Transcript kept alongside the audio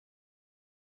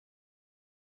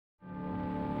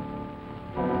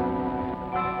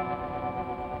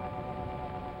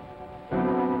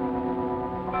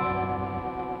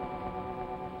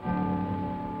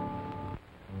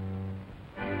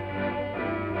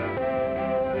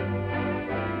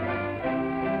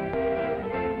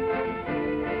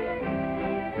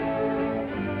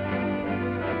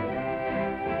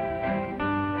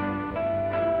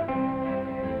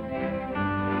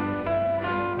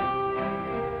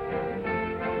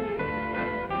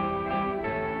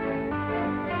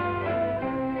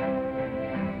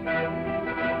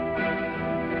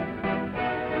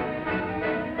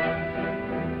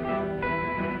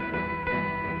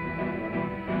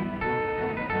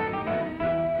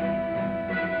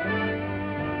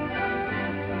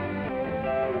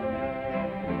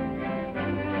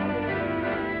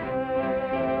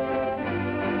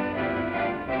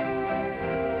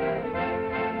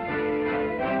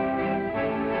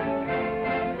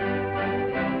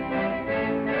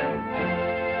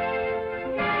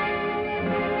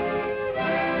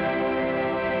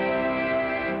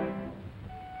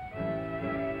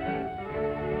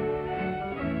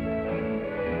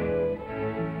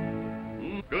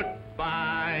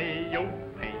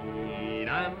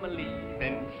I'm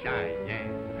leaving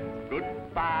Cheyenne.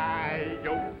 Goodbye,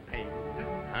 your pain.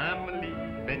 I'm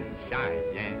leaving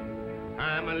Cheyenne.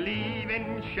 I'm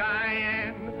leaving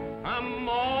Cheyenne. I'm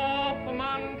off for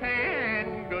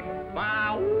Montana.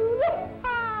 Goodbye.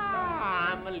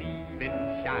 I'm leaving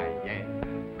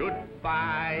Cheyenne.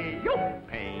 Goodbye, your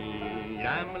pain.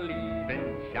 I'm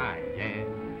leaving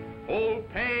Cheyenne. Old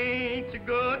Paint's a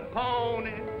good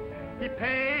pony. He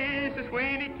pays us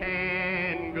when he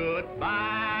can.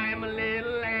 Goodbye, my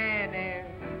little Annie.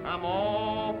 I'm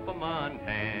off for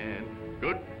Montana.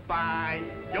 Goodbye,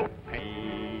 your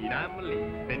pain. I'm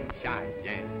leaving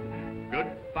Cheyenne.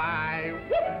 Goodbye,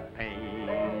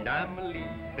 pain. I'm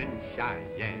leaving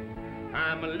Cheyenne.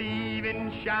 I'm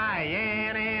leaving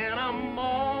Cheyenne and I'm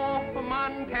off for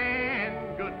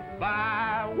Montana.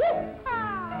 Goodbye,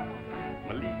 I'm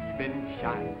leaving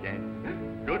Cheyenne.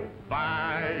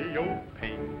 Goodbye, your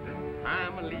pain.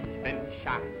 I'm leaving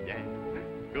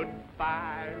Cheyenne.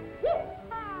 Goodbye,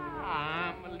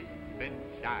 I'm leaving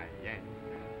Cheyenne.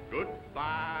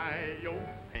 Goodbye, your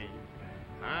pain.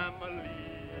 I'm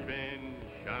leaving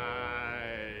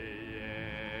Cheyenne.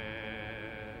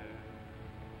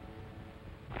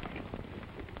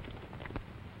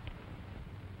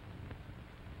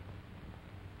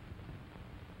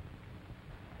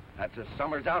 That's a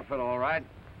summer's outfit, all right.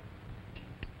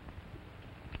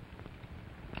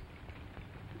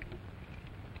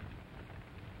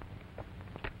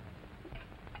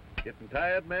 Getting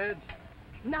tired, Madge?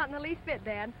 Not in the least bit,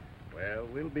 Dad. Well,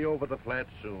 we'll be over the flats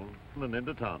soon and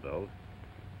into Tonto.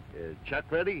 Chuck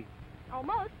ready?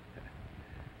 Almost.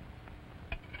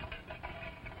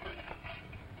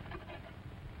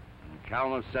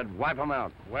 Calmus said wipe 'em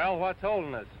out. Well, what's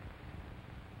holding us?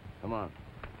 Come on.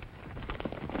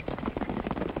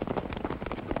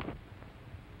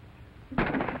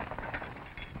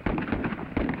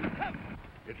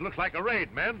 It looks like a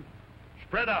raid, men.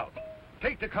 Spread out.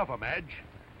 Take the cover, Madge.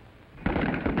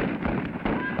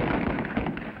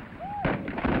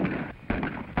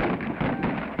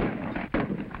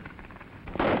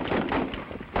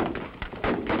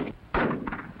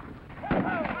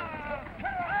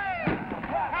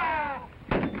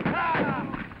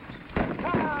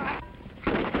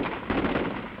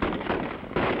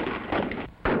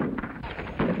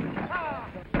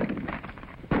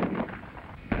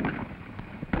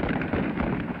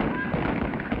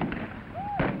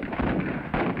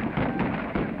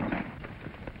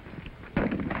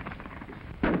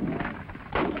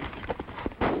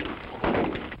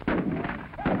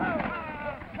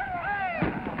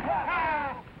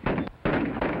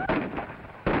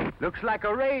 Looks like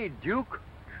a raid, Duke.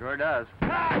 Sure does.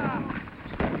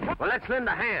 Well, let's lend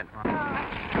a hand.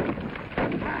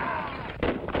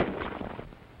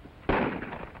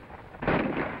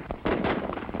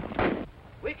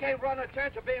 We can't run a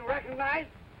chance of being recognized.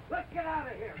 Let's get out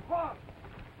of here. Come on.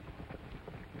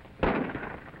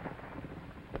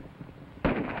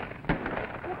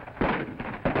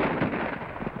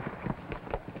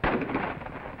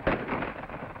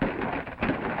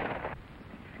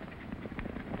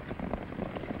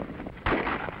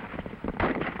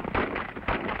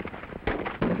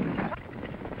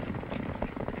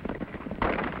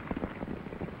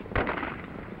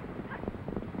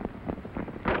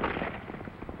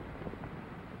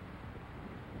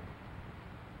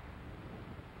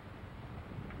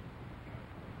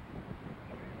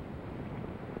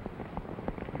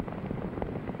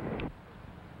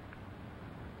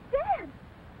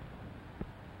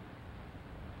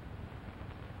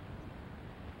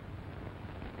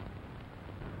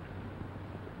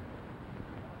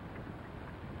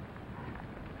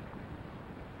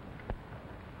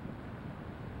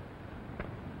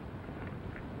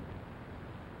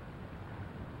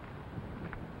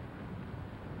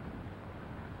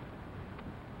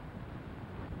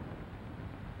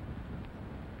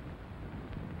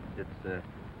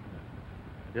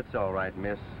 It's all right,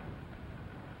 miss.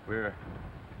 We're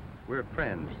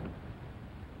friends.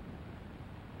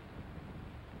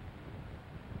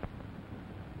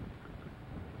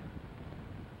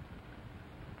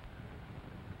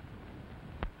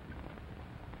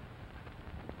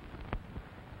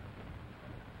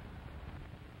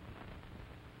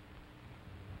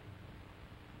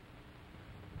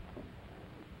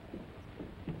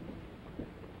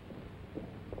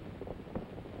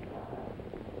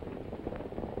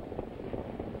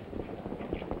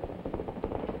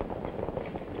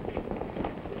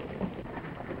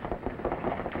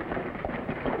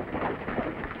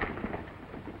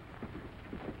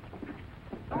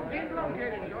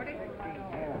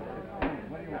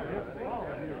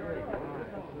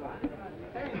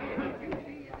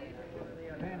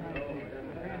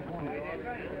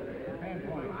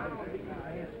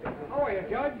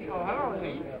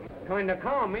 kind of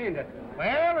calm, ain't it?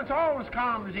 Well, it's always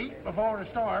calm as heat before a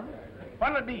storm.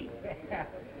 What'll it be?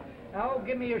 Oh,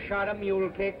 give me a shot of mule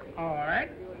kick. All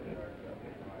right.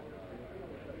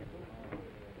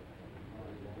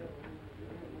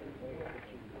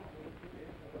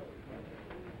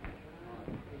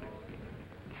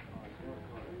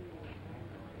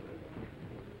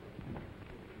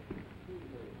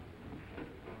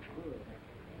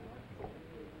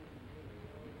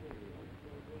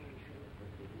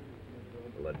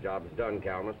 Well, the job's done,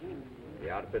 Calmus.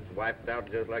 The outfit's wiped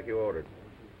out just like you ordered.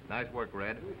 Nice work,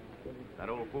 Red. That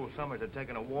old fool Summers had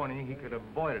taken a warning. He could have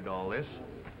avoided all this.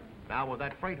 Now, with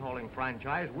that freight hauling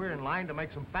franchise, we're in line to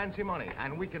make some fancy money,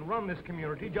 and we can run this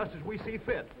community just as we see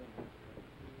fit.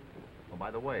 Oh,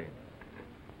 by the way,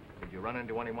 did you run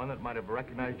into anyone that might have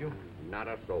recognized you? Not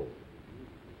a soul.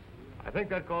 I think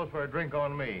that calls for a drink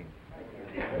on me.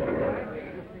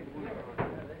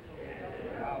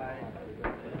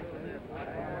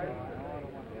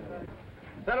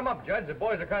 Set 'em up, Judge. The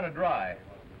boys are kind of dry.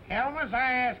 Helmus,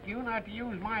 I ask you not to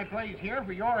use my place here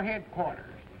for your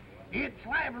headquarters. It's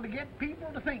liable to get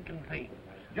people to thinking things.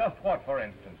 Just what, for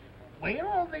instance?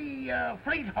 Well, the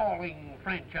freight hauling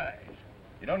franchise.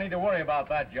 You don't need to worry about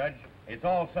that, Judge. It's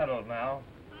all settled now.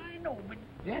 I know, but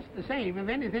just the same, if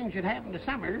anything should happen to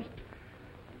Summers,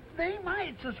 they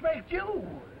might suspect you.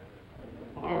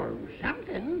 Or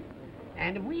something.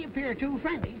 And if we appear too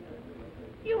friendly,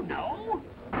 you know.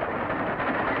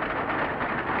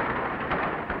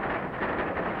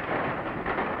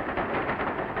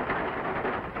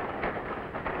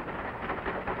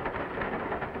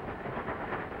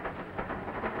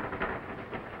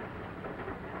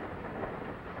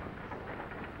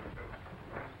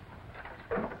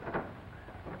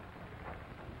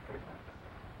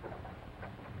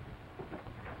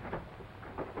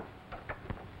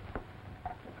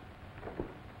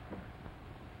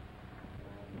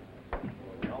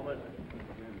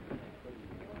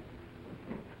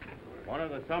 One of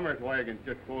the Summers wagons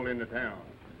just pulled into town.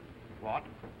 What?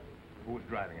 Who's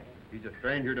driving it? He's a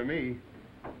stranger to me.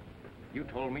 You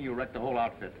told me you wrecked the whole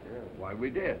outfit. Why, we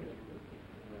did.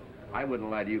 I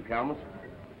wouldn't lie to you, Calmus.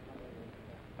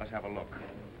 Let's have a look.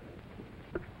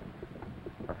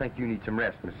 I think you need some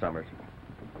rest, Miss Summers.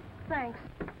 Thanks.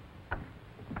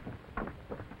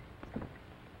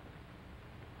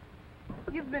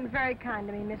 You've been very kind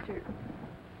to me, Mr.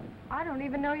 I don't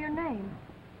even know your name.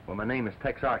 Well, my name is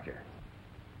Tex Ritter.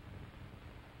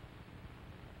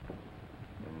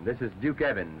 And this is Duke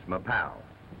Evans, my pal.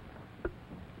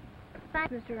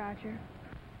 Thanks, Mr. Archer.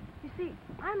 You see,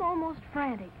 I'm almost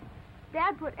frantic.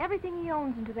 Dad put everything he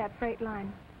owns into that freight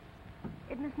line.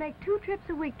 It must make 2 trips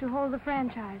a week to hold the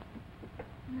franchise.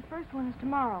 And the first one is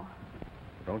tomorrow.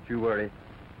 Don't you worry.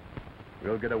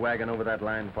 We'll get a wagon over that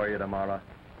line for you tomorrow.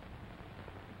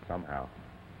 Somehow.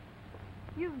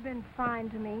 You've been fine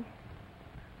to me.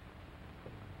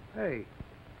 Hey,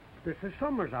 this is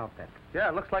Summers' outfit. Yeah,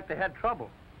 it looks like they had trouble.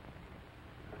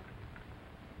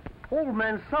 Old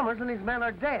man Summers and his men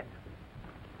are dead.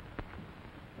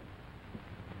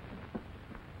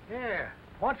 Yeah,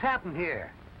 what's happened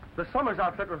here? The Summers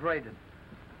outfit was raided.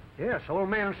 Yes, old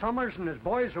man Summers and his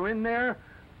boys are in there,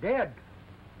 dead.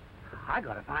 I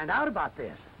gotta find out about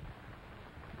this.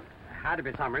 Howdy,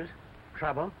 Miss Summers.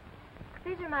 Trouble?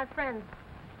 These are my friends,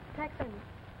 Tex and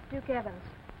Duke Evans.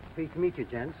 Pleased to meet you,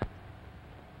 gents.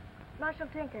 Marshal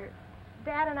Tinker,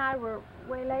 Dad and I were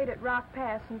waylaid at Rock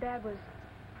Pass, and Dad was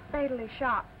fatally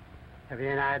shot. Have you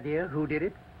any idea who did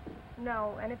it?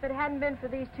 No, and if it hadn't been for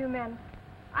these 2 men,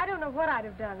 I don't know what I'd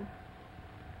have done.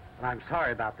 Well, I'm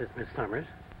sorry about this, Miss Summers.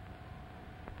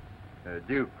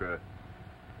 Duke,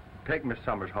 take Miss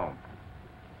Summers home.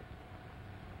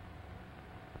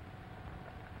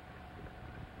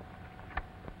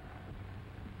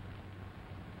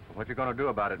 What you gonna do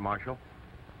about it, Marshal?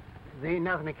 There ain't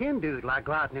nothing I can do till I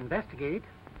go out and investigate.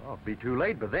 Oh, it'll be too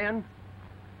late by then.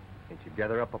 Can't you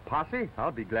gather up a posse?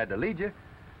 I'll be glad to lead you.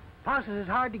 Posses is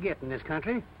hard to get in this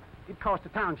country. It costs the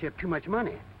township too much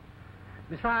money.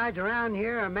 Besides, around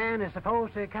here, a man is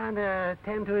supposed to kind of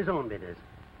tend to his own business,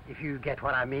 if you get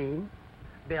what I mean.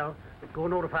 Bill, go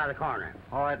notify the coroner.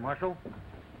 All right, Marshal.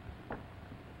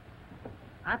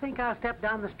 I think I'll step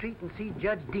down the street and see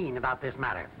Judge Dean about this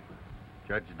matter.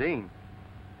 Judge Dean?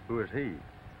 Who is he?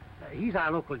 He's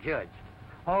our local judge.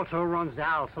 Also runs the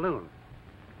Owl Saloon.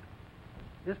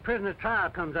 This prisoner's trial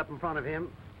comes up in front of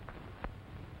him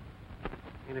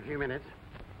in a few minutes.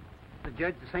 The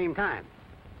judge at the same time.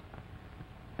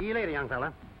 See you later, young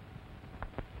fella.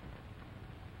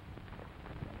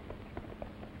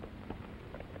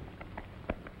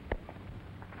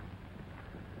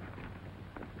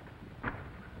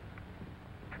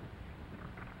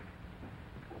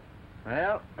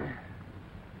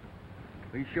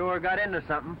 We sure got into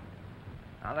something.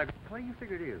 Now, what do you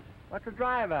figure it is? What's a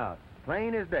drive out?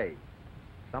 Plain as day.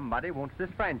 Somebody wants this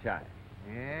franchise.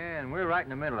 Yeah, and we're right in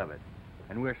the middle of it.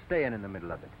 And we're staying in the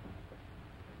middle of it.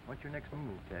 What's your next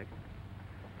move, Tex?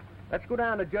 Let's go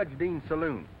down to Judge Dean's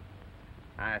saloon.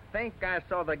 I think I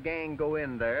saw the gang go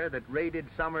in there that raided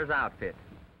Summers' outfit.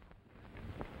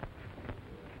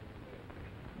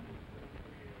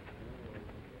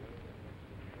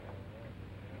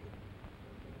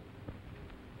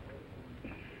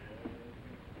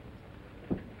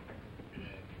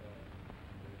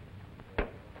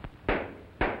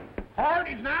 Court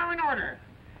is now in order.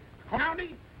 The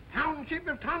county township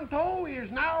of Tonto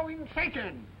is now in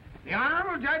session. The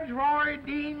Honorable Judge Roy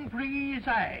Dean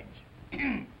presides.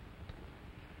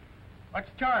 What's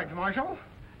the charge, Marshal?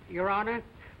 Your Honor,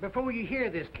 before you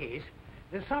hear this case,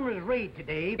 the Summers raid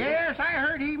today... Yes, I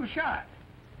heard he was shot.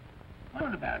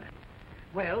 What about it?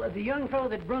 Well, the young fellow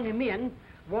that brung him in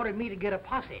wanted me to get a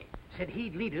posse. Said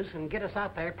he'd lead us and get us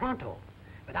out there pronto.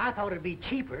 But I thought it'd be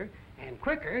cheaper and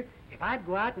quicker if I'd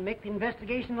go out and make the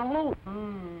investigation alone.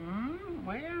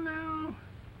 Well, now,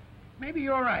 maybe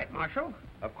you're right, Marshal.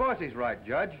 Of course he's right,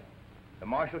 Judge. The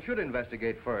marshal should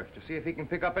investigate first to see if he can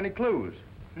pick up any clues.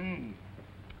 Very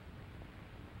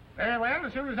well,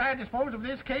 as soon as I dispose of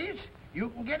this case, you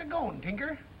can get it going,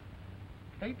 Tinker.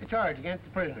 State the charge against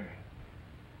the prisoner.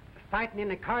 Fighting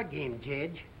in a card game,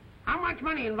 Judge. How much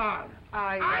money involved?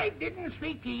 I didn't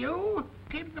speak to you.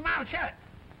 Keep the mouth shut.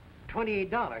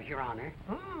 $28, Your Honor.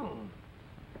 Oh.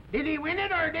 Did he win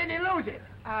it or did he lose it?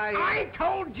 I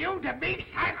told you to be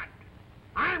silent.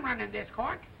 I'm running this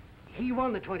court. He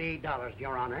won the $28,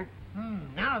 Your Honor.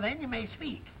 Now then, you may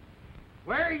speak.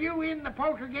 Were you in the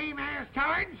poker game as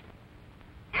charged?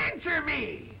 Answer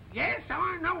me, yes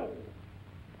or no?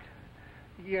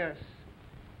 Yes.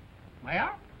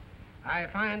 Well, I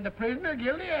find the prisoner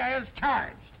guilty as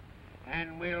charged,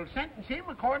 and will sentence him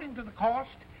according to the cost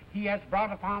he has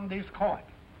brought upon this court.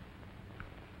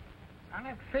 I'll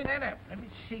have to fill that up. Let me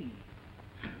see.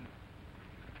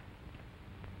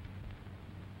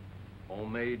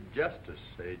 Homemade justice,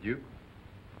 eh, Duke?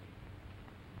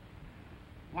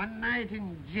 1 night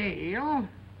in jail.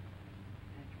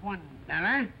 That's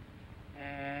 $1.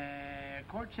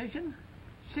 Court session,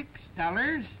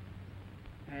 $6.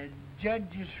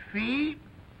 Judge's fee,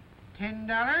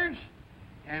 $10.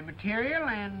 Material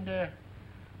and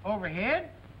overhead,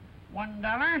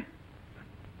 $1.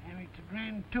 And it's a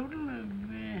grand total of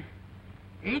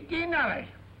 $18.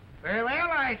 Very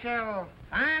well, I shall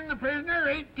fine the prisoner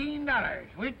 $18,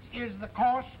 which is the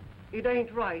cost. It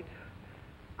ain't right.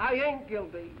 I ain't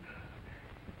guilty.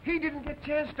 He didn't get a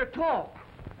chance to talk.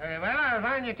 Very well, I'll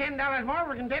fine you $10 more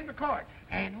for contempt of court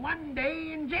and 1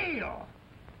 day in jail,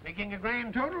 making a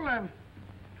grand total of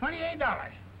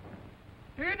 $28.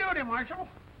 Do your duty, Marshal.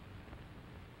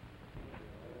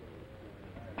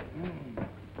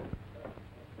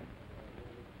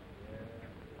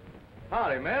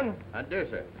 Howdy, men. I do,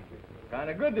 sir. Kind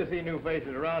of good to see new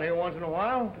faces around here once in a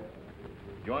while.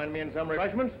 Join me in some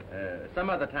refreshments? Some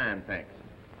other time, thanks.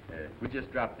 We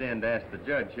just dropped in to ask the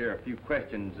judge here a few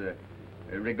questions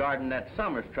regarding that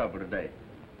Summers trouble today.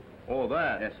 Oh,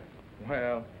 that? Yes, sir.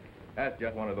 Well, that's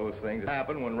just one of those things that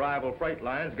happen when rival freight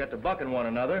lines get to bucking one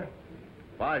another.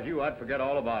 If I was you, I'd forget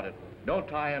all about it. Don't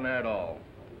tie in there at all.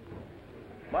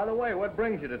 By the way, what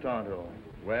brings you to Tonto?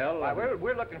 Well,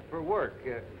 we're looking for work.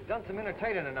 Done some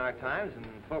entertaining in our times, and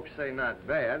folks say not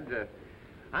bad.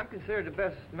 I'm considered the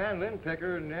best mandolin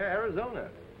picker in Arizona.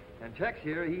 And Tex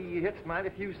here, he hits mighty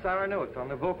few sour notes on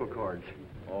the vocal cords.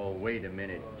 Oh, wait a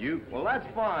minute, Duke. Well, that's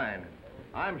fine.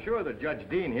 I'm sure that Judge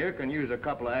Dean here can use a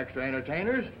couple of extra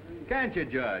entertainers. Can't you,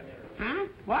 Judge? Huh?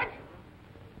 What?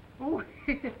 Oh,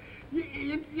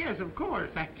 yes, of course.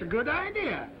 That's a good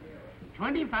idea.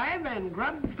 25 and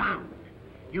grub found.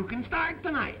 You can start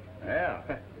tonight. Yeah,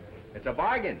 it's a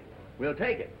bargain. We'll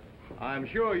take it. I'm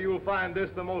sure you'll find this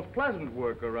the most pleasant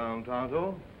work around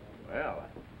Tonto. Well,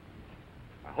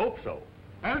 I hope so.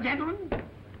 Well, gentlemen,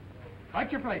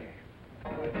 what's your pleasure?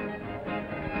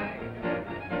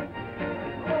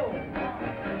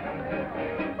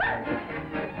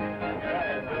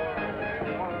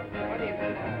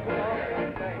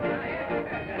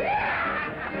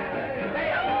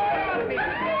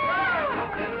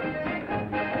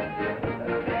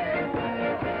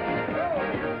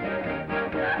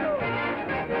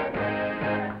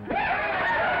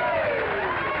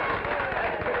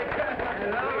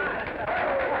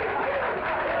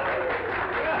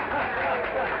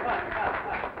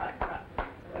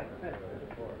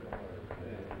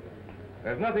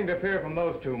 There's nothing to fear from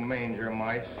those two manger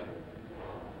mice.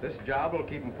 This job will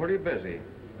keep them pretty busy.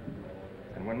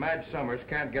 And when Madge Summers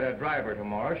can't get a driver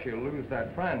tomorrow, she'll lose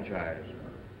that franchise.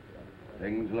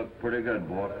 Things look pretty good,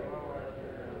 boy.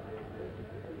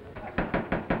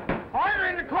 Order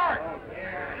in the court.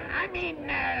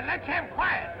 Let's have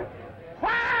quiet.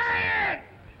 Quiet!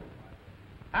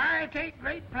 I take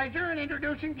great pleasure in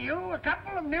introducing to you a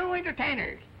couple of new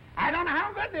entertainers. I don't know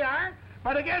how good they are,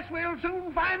 but I guess we'll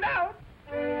soon find out.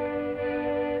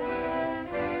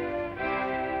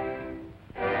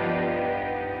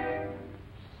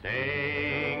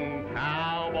 Sing,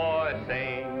 cowboy,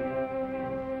 sing,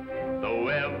 though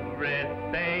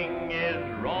everything is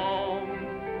wrong.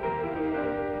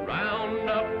 Round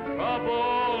up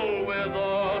trouble with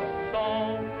a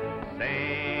song.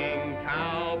 Sing,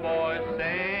 cowboy,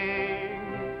 sing,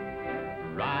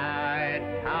 ride,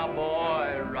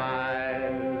 cowboy,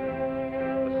 ride.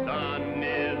 The sun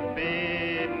is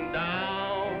beating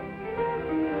down,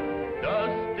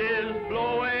 dust is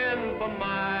blowing for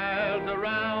miles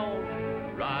around.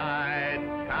 Ride,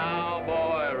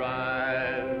 cowboy,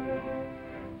 ride.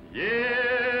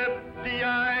 Yippee-yi-yi,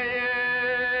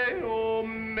 oh,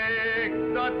 make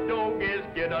the dogies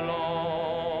get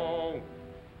along.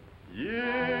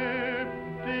 Yippee-yi-yi,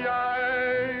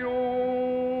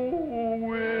 oh,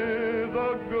 with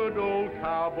a good old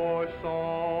cowboy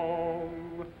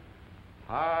song.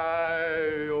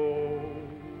 Hi-yo,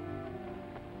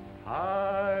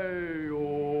 hi-yo,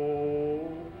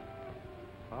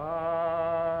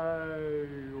 hi-yo.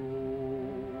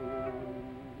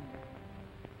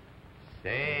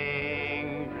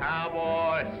 Sing,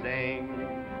 cowboy, sing,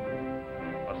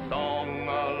 a song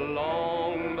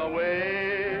along the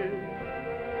way.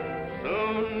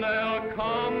 Soon there'll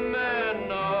come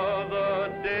another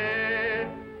day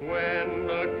when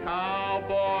the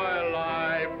cowboy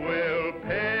life will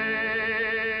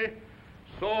pay.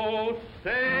 So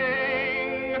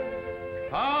sing,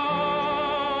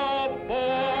 cowboy,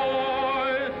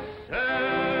 sing.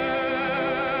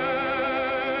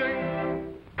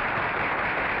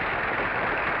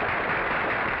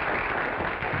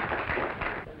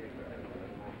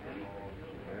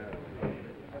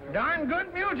 Darn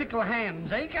good musical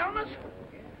hands, eh, Kelmus?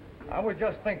 I was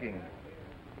just thinking,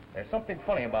 there's something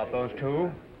funny about those two.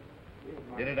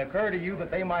 Did it occur to you that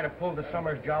they might have pulled the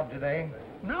Summers job today?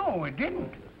 No, it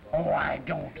didn't. Oh, I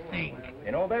don't think.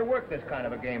 You know, they work this kind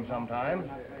of a game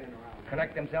sometimes.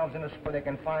 Connect themselves in a where they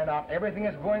can find out everything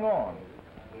that's going on.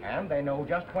 And they know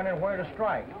just when and where to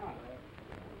strike.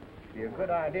 Be a good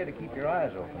idea to keep your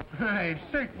eyes open. I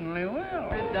certainly will.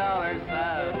 $50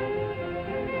 saddle.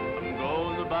 I'm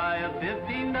going to buy a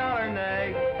 $15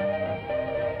 nag.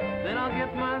 Then I'll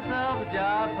get myself a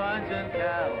job punching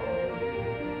cattle.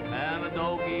 And a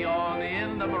donkey on the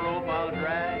end of a rope I'll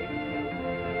drag.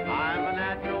 I'm a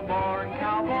natural born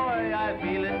cowboy. I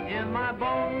feel it in my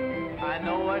bones. I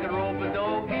know I can rope a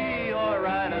donkey or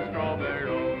ride a strawberry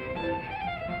road.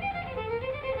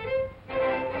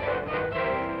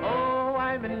 Oh,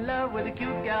 I'm in love with a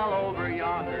cute gal over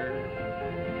yonder.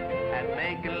 And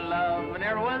making love, and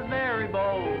there was very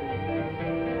bold.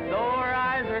 Though her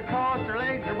eyes are crossed, her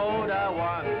legs are bowed, I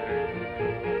wonder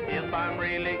if I'm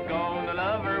really going to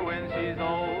love her when she's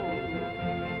old.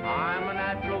 I'm a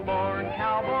natural born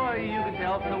cowboy, you can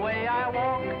tell from the way I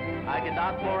walk. I can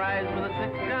dot 4 eyes with a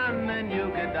 6-gun, and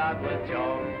you can dot with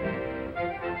chalk.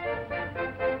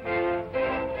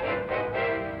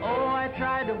 Oh, I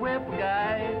tried to whip a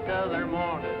guy the other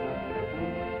morning.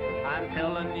 I'm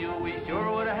telling you, we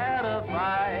sure would have had a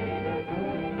fight.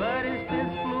 But his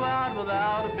fist flew out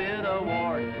without a bit of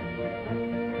warning.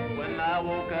 When I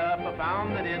woke up, I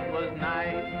found that it was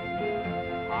night.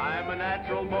 I'm a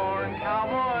natural born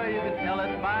cowboy, you can tell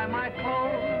it by my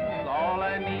clothes. All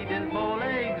I need is bow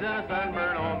legs and a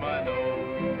sunburn on my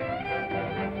nose.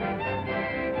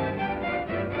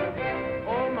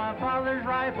 Oh, my father's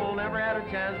rifle never had a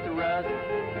chance to rust.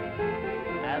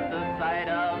 At the sight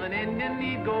of an Indian,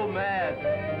 he'd go mad.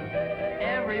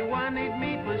 Everyone he'd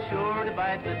meet was sure to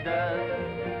bite the dust.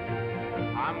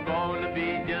 I'm going to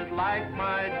be just like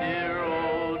my dear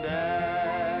old dad.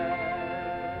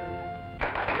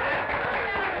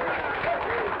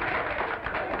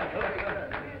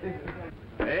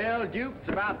 Well, Duke, it's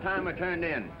about time I turned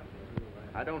in.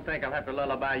 I don't think I'll have to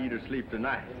lullaby you to sleep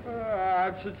tonight.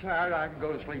 I'm so tired I can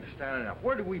go to sleep standing up.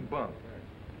 Where do we bunk?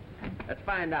 Let's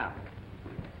find out.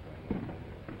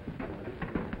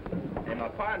 Hey, my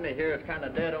partner here is kind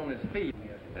of dead on his feet.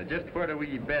 Just where do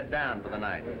we bed down for the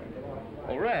night?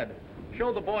 Well, Red,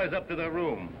 show the boys up to their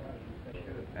room.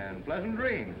 And pleasant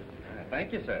dreams.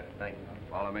 Thank you, sir. Thank you.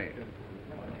 Follow me.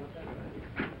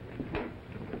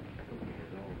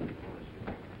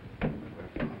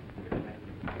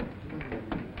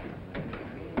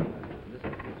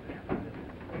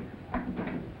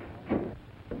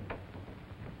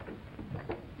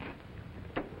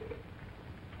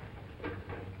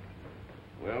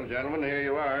 gentlemen, here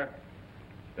you are.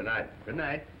 Good night. Good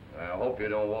night. I hope you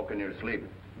don't walk in your sleep.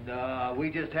 No, we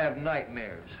just have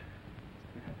nightmares.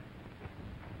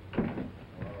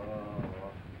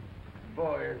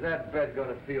 Boy, is that bed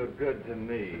gonna feel good to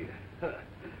me. Well,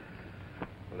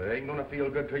 it ain't gonna feel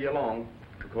good to you long,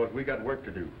 because we got work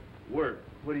to do. Work?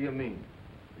 What do you mean?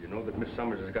 You know that Miss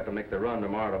Summers has got to make the run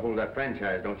tomorrow to hold that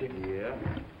franchise, don't you? Yeah.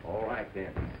 All right,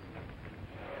 then.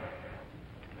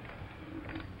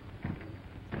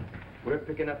 We're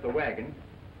picking up the wagon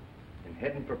and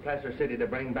heading for Placer City to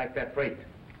bring back that freight.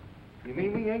 You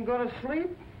mean we ain't gonna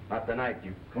sleep? Not tonight,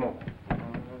 you. Come on.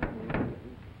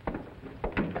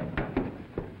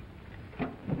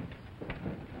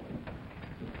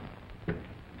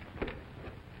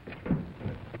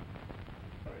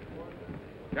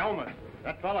 Gentlemen,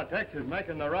 that fella Tex is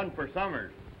making the run for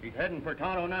Summers. He's heading for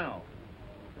Tonto now.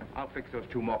 I'll fix those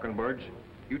two mockingbirds.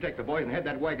 You take the boys and head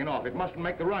that wagon off. It mustn't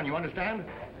make the run, you understand?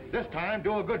 This time,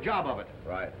 do a good job of it.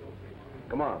 Right.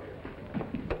 Come on.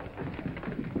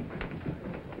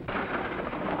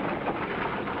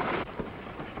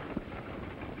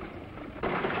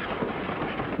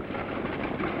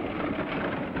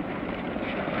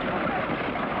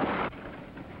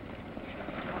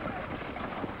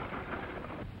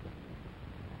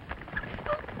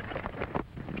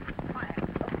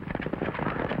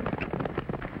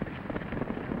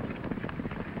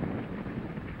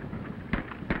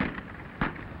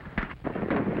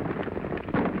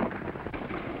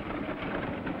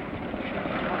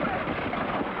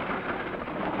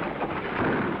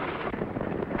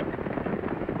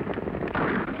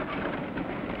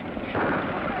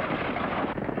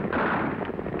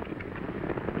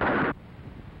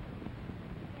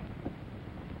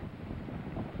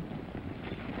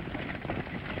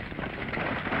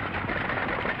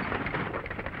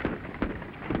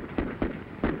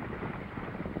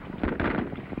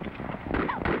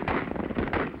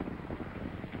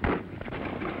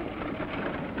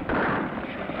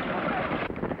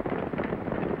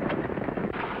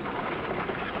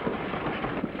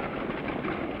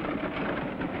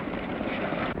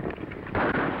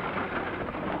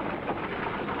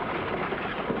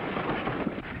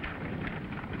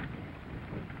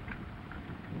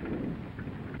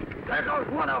 There goes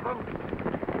one of them.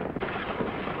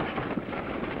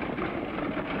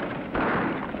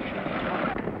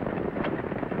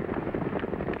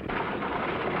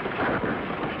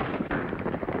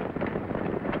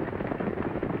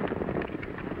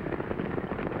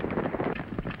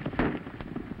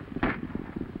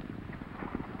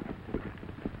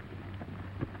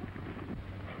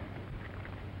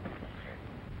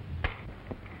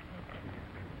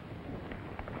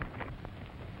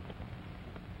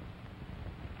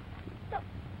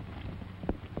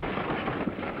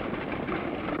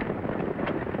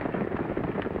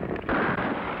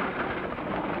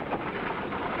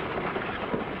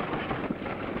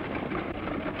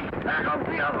 There goes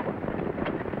the other one.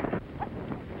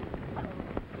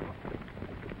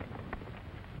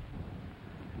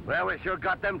 Well, we sure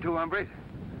got them two hombres.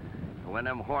 When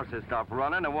them horses stop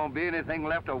running, there won't be anything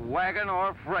left of wagon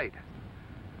or freight.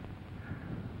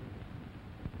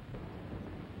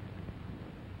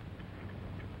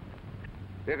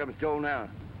 Here comes Joe now.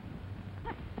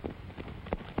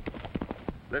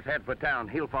 Let's head for town.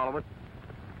 He'll follow us.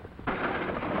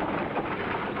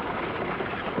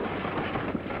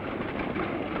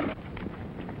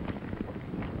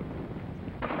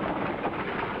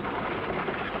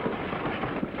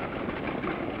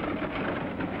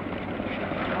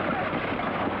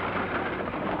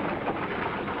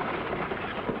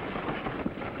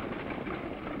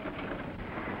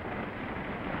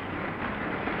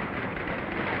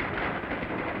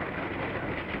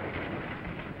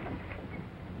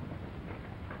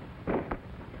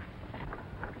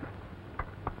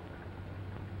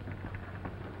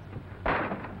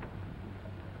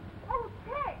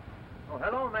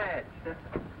 Hello, Madge.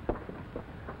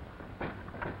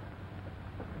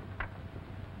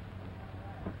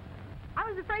 I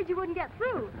was afraid you wouldn't get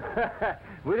through.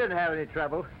 We didn't have any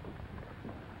trouble.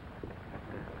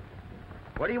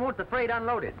 What do you want the freight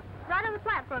unloaded? Right on the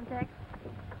platform, Tex.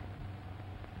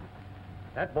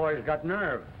 That boy's got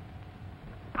nerve.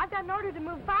 I've got an order to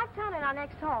move 5 ton in our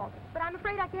next haul, but I'm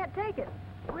afraid I can't take it.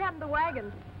 What happened to the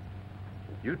wagons?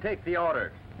 You take the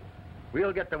order.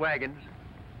 We'll get the wagons.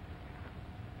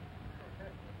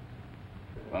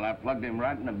 Well, I plugged him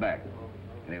right in the back.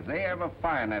 And if they ever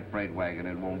find that freight wagon,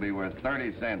 it won't be worth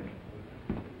 30 cents.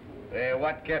 Hey,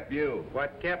 what kept you?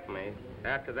 What kept me?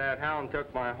 After that hound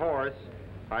took my horse,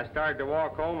 I started to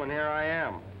walk home, and here I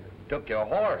am. Took your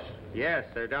horse? Yes,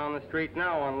 they're down the street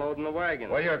now unloading the wagon.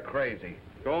 Well, you're crazy.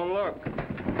 Go and look.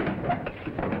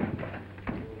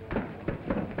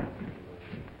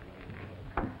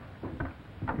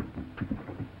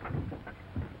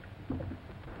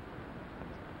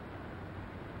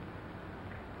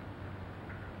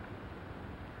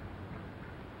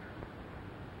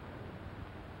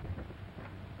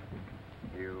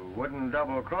 You wouldn't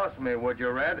double-cross me, would you,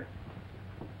 Red?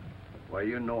 Well,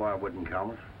 you know I wouldn't,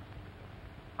 Calmus.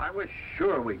 I was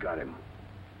sure we got him.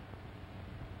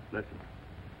 Listen,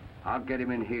 I'll get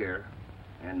him in here,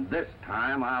 and this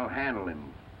time I'll handle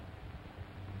him.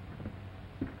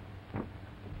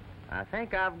 I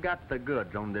think I've got the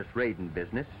goods on this raiding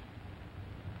business.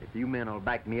 If you men will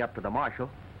back me up to the marshal.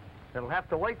 It'll have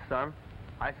to wait, son.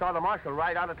 I saw the marshal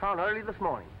ride out of town early this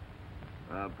morning.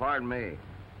 Pardon me.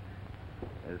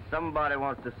 Somebody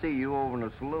wants to see you over in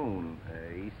the saloon.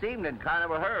 He seemed in kind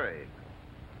of a hurry.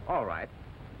 All right.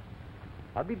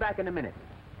 I'll be back in a minute.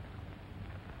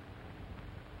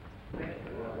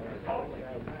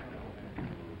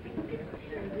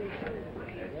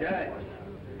 Judge.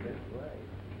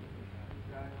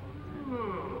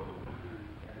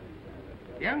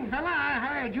 Young fella, I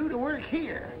hired you to work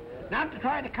here, not to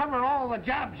try to cover all the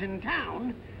jobs in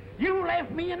town. You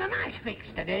left me in a nice fix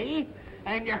today,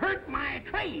 and you hurt my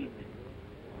trade.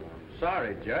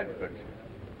 Sorry, Judge, but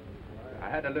I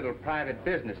had a little private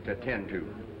business to attend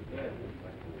to.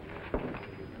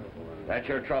 That's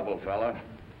your trouble, fella.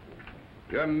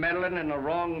 You're meddling in the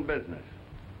wrong business.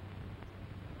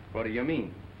 What do you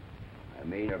mean? I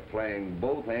mean you're playing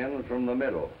both ends from the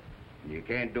middle. You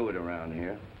can't do it around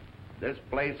here. This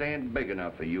place ain't big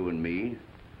enough for you and me.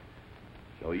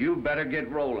 So you better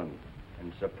get rolling.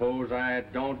 And suppose I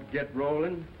don't get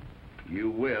rolling?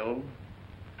 You will.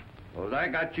 Because I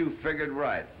got you figured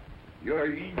right.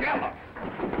 You're yellow.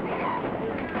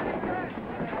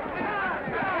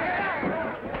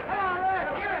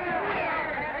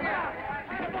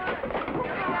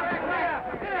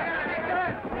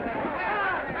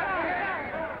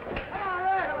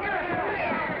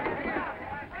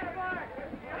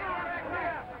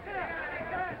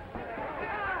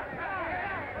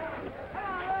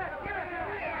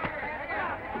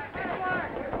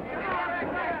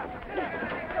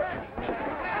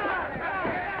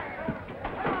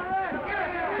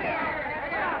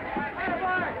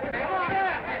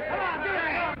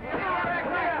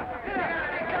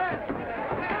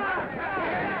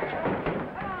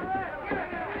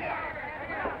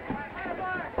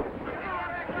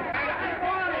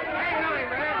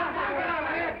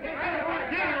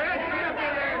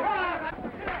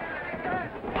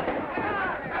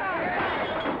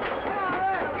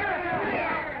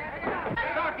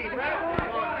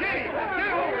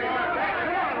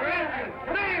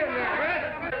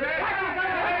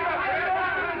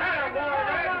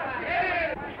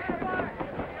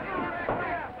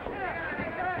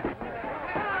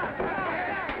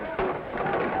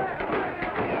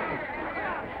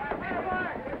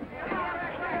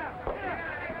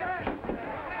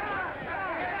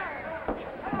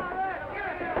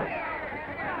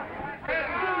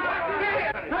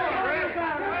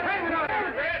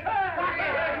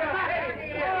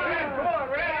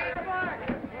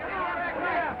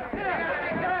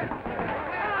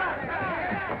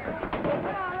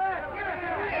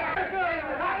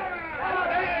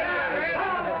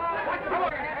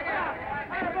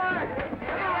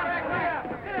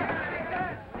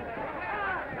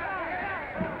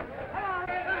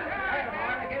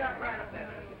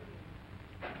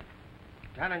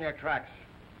 Stand on your tracks.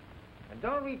 And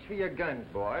don't reach for your guns,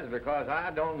 boys, because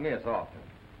I don't miss often.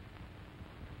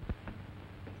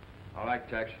 All right,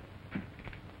 Tex.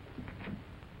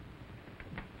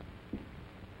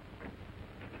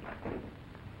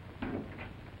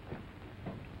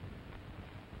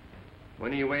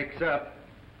 When he wakes up,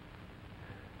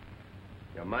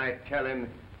 you might tell him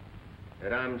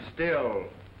that I'm still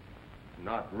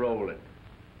not rolling.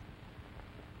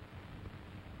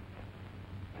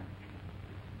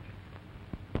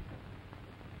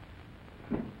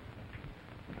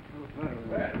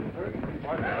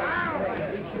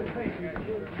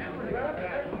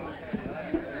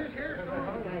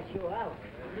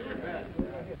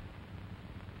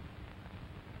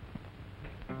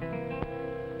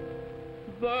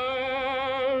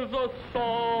 There's a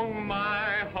song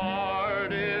my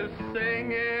heart is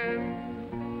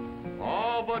singing,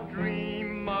 of a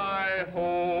dream my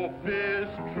hope is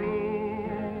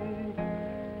true.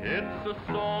 It's a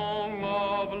song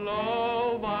of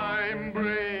love I'm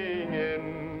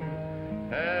bringing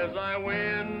as I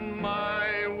win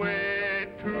my way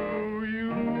to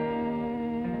you.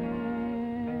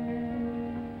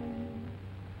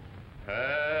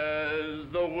 As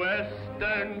the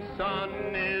western sun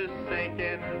is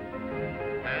sinking,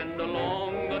 and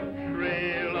along the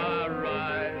trail I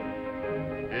ride.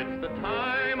 It's the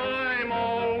time I'm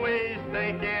always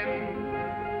thinking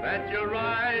that you're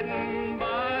riding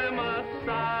by my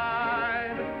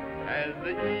side, as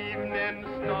the evening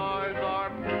stars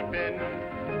are peeping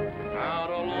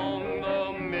out along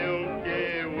the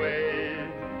Milky Way.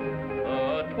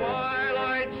 The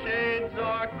twilight shades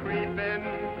are creeping,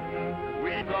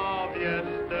 weeds of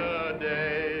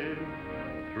yesterday.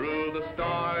 Through the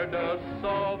stardust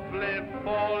softly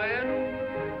falling,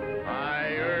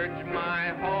 I urge my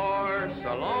horse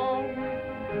along,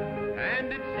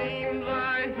 and it seems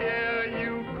I hear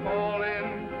you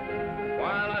calling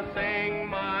while I sing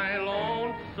my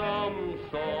lonesome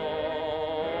song.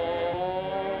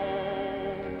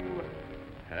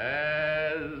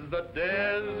 As the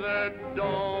desert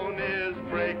dawn is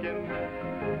breaking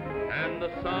and the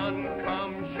sun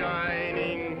comes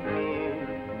shining through,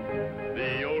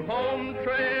 the old home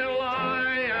trail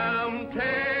I am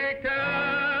taking,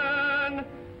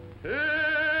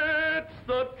 it's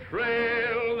the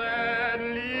trail that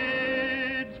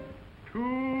leads to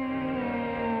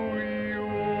you.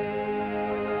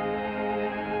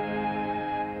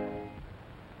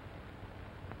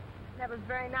 That was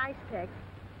very nice, Tex.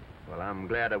 Well, I'm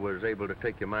glad I was able to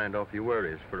take your mind off your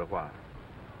worries for a while.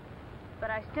 But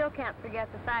I still can't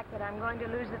forget the fact that I'm going to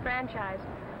lose the franchise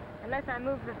unless I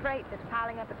move the freight that's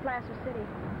piling up at Placer City.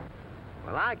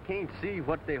 Well, I can't see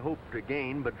what they hope to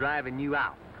gain but driving you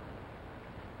out.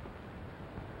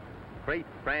 Freight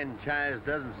franchise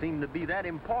doesn't seem to be that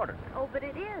important. Oh, but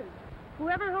it is.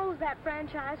 Whoever holds that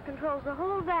franchise controls the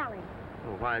whole valley.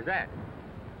 Well, why is that?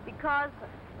 Because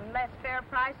unless fair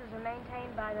prices are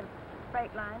maintained by the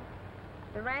freight line,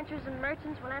 the ranchers and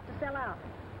merchants will have to sell out.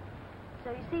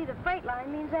 So you see, the freight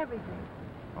line means everything.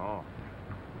 Oh,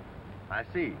 I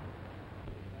see.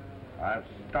 I've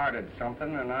started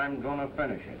something, and I'm going to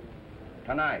finish it.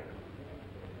 Tonight.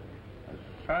 The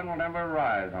sun will never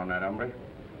rise on that hombre.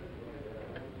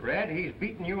 Red, he's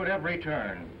beaten you at every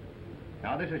turn.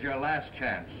 Now, this is your last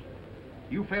chance.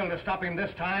 You fail to stop him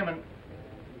this time, and...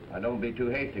 Now, don't be too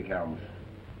hasty, Calmus.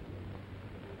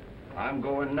 I'm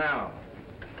going now.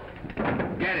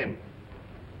 Get him.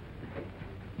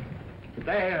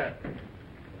 There.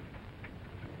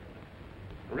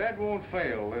 Red won't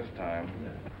fail this time.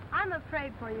 I'm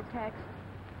afraid for you, Tex.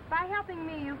 By helping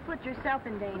me, you've put yourself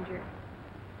in danger.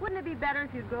 Wouldn't it be better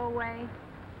if you'd go away?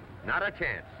 Not a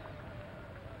chance.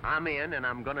 I'm in, and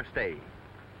I'm gonna stay.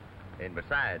 And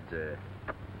besides,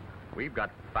 we've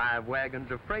got 5 wagons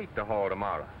of freight to haul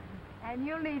tomorrow. And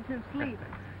you'll need some sleep.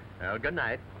 Well, good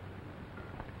night.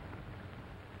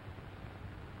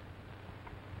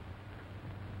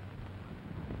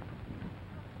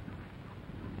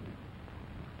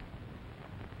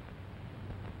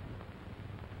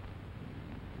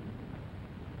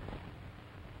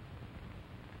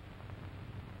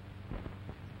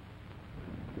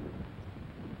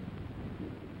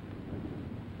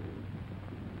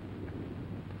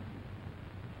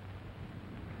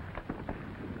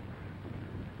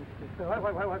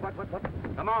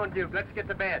 What? Come on, Duke. Let's get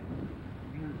to bed.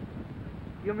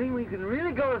 You mean we can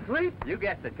really go to sleep? You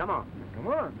guessed it. Come on. Come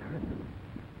on.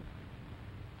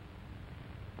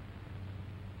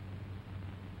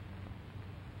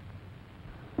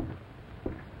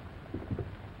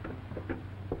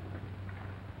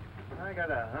 I got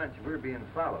a hunch we're being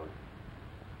followed.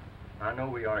 I know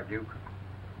we are, Duke.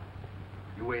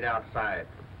 You wait outside.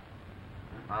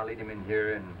 I'll lead him in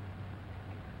here, and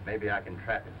maybe I can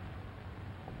trap him.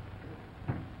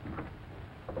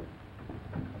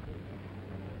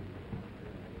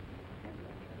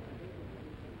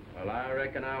 Well, I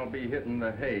reckon I'll be hitting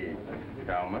the hay,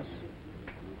 Calmus.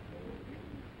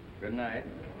 Good night.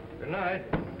 Good night.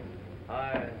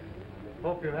 I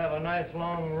hope you have a nice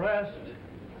long rest.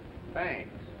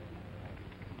 Thanks.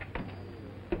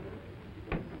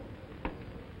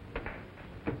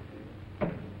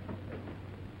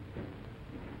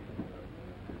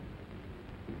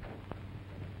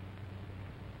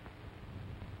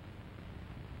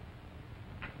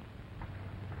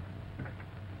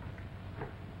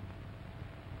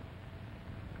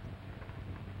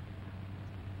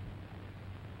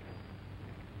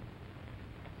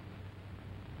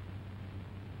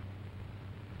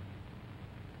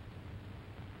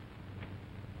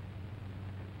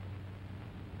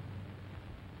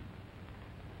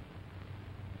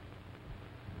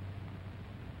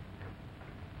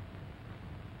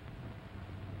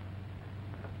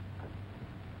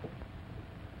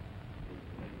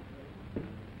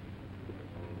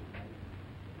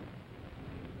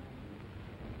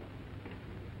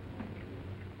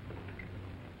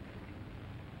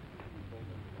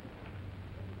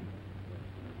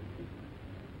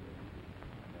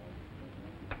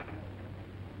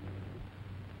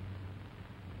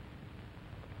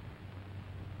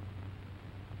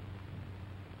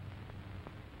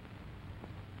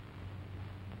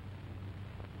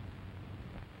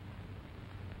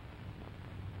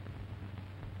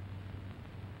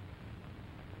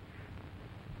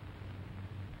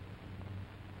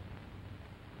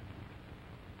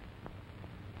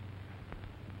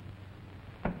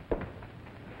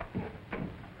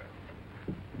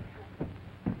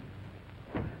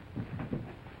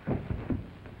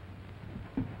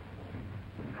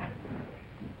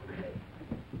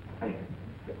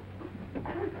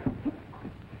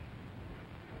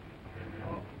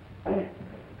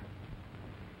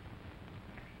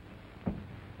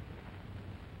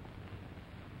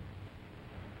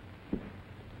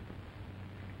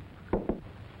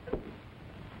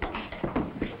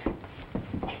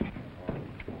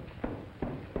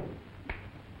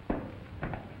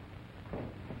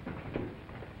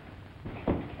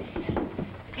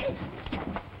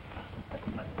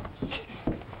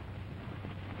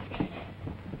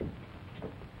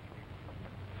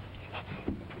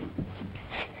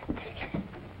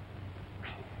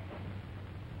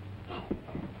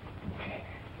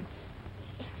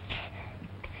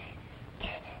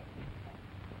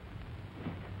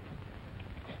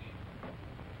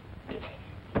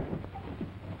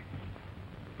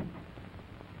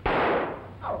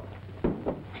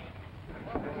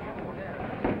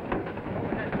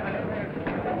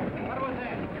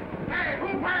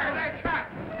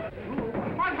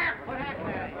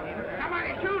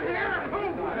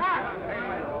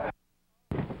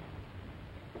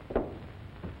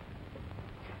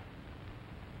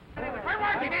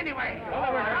 arrested anyway?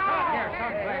 Over here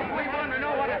someplace. We want to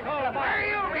know what it's all about. Where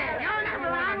you been? You're never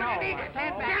around when you need to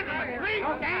stand back. Gentlemen, please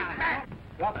stand back.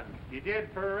 What? You did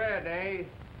for Red, eh?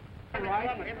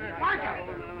 Marshal,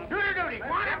 do your duty.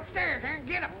 Go on upstairs and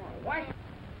get him.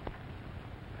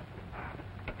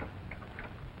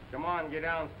 Come on, get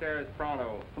downstairs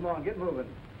pronto. Come on, get moving.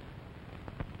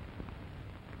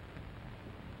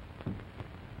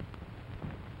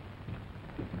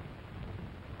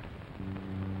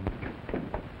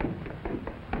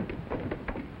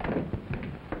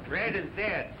 Red is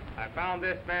dead. I found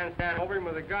this man standing over him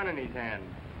with a gun in his hand.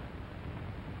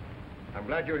 I'm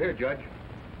glad you're here, Judge.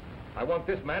 I want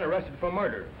this man arrested for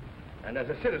murder. And as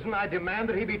a citizen, I demand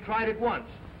that he be tried at once.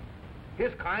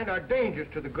 His kind are dangerous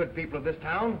to the good people of this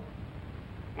town.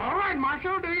 All right,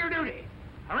 Marshal, do your duty.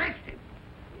 Arrest him.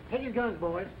 Take his guns,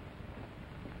 boys.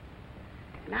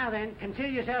 Now then, consider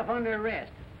yourself under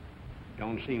arrest.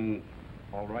 Don't seem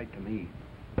all right to me.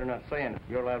 They're not saying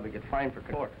you're allowed to get fined for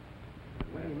court.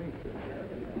 What do you mean?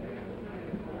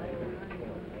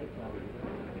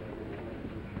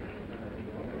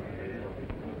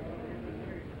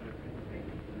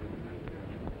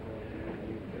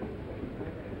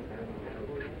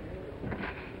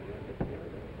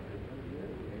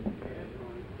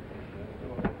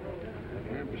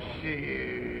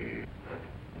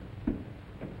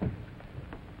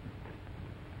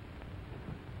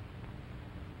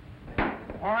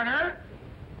 Order.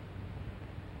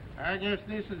 I guess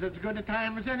this is as good a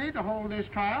time as any to hold this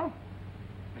trial.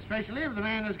 Especially if the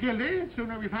man is guilty. The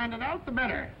sooner we find it out, the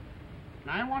better.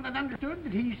 And I want it understood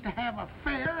that he's to have a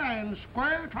fair and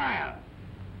square trial.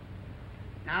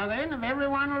 Now then, if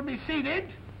everyone will be seated,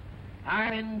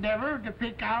 I'll endeavor to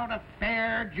pick out a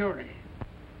fair jury.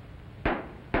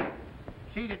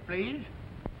 Seated, please.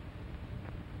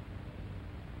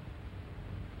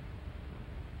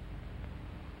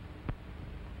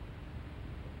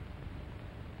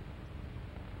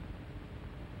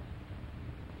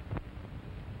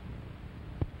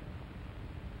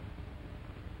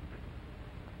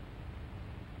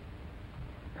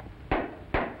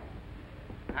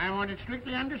 I want it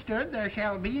strictly understood there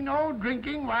shall be no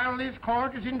drinking while this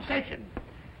court is in session.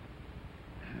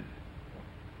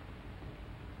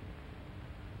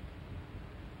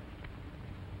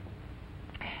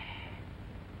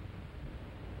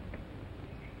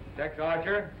 Tex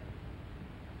Archer,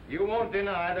 you won't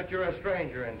deny that you're a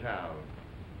stranger in town.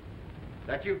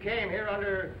 That you came here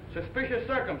under suspicious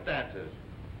circumstances.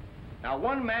 Now,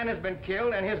 one man has been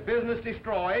killed and his business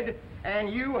destroyed,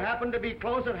 and you happened to be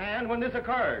close at hand when this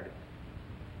occurred.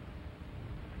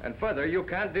 And further, you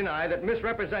can't deny that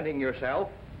misrepresenting yourself,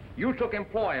 you took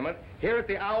employment here at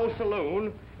the Owl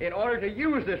Saloon in order to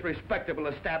use this respectable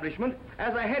establishment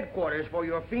as a headquarters for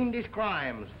your fiendish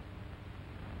crimes.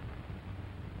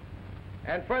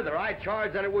 And further, I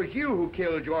charge that it was you who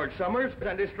killed George Summers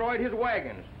and destroyed his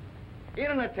wagons in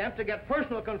an attempt to get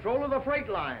personal control of the freight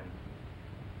line.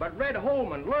 But Red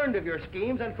Holman learned of your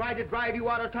schemes and tried to drive you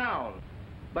out of town.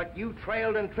 But you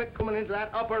trailed and tricked him into that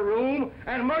upper room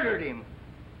and murdered him.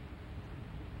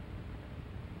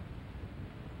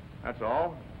 That's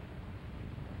all.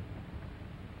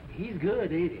 He's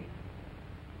good, ain't he?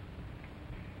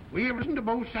 We have listened to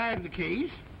both sides of the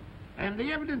case, and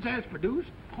the evidence as produced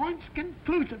points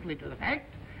conclusively to the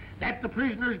fact that the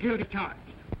prisoner is guilty charged.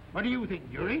 What do you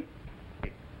think, jury?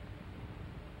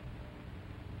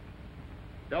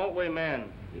 Don't we,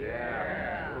 men?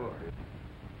 Yeah. Sure.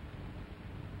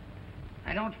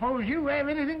 I don't suppose you have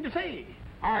anything to say,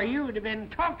 or you'd have been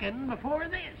talking before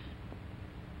this.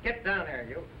 Get down there,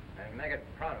 you, and make it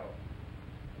pronto.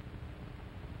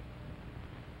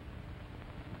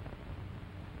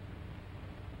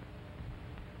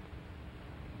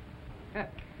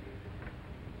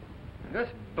 This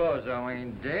bozo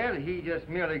ain't dead. He just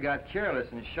merely got careless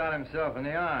and shot himself in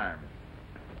the arm.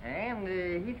 And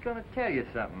he's going to tell you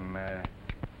something,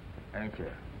 ain't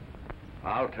you?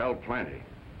 I'll tell plenty.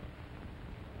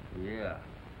 Yeah.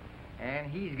 And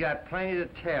he's got plenty to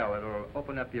tell. It'll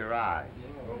open up your eyes.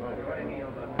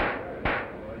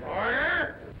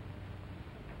 Order!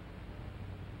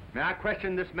 May I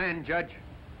question this man, Judge?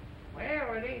 Well,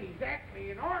 it ain't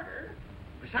exactly in order.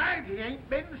 Besides, he ain't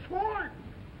been sworn.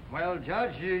 Well,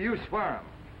 Judge, you swear him.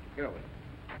 Get over it.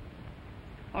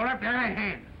 Hold up your right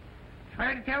hand.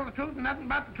 Swear to tell the truth and nothing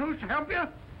but the truth to help you?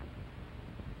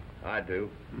 I do.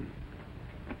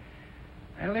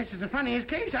 Well, this is the funniest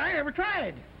case I ever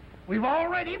tried. We've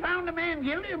already found a man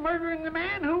guilty of murdering the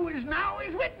man who is now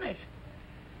his witness.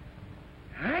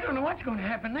 I don't know what's going to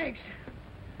happen next.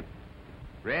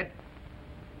 Red,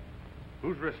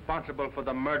 who's responsible for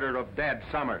the murder of Dad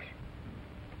Summers?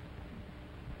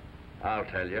 I'll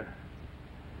tell you.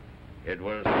 It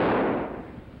was...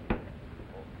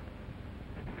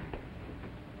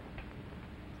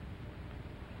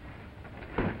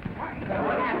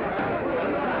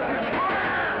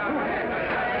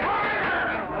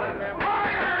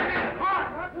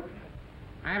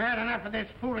 I've had enough of this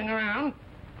fooling around.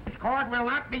 This court will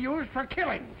not be used for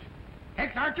killings.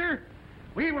 Tex Archer,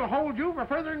 we will hold you for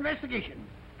further investigation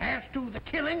as to the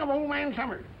killing of old man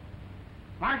Summers.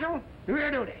 Marshal, do your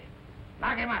duty.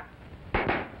 Lock him up.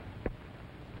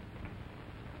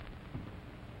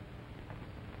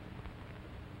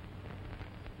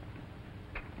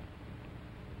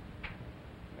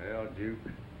 Well, Duke,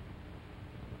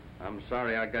 I'm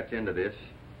sorry I got you into this.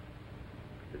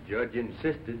 The judge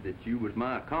insisted that you was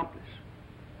my accomplice.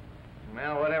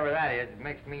 Well, whatever that is, it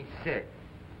makes me sick.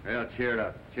 Well, cheer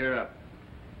up, cheer up.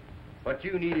 What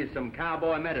you need is some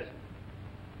cowboy medicine.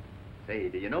 Say,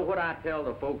 do you know what I tell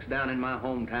the folks down in my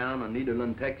hometown of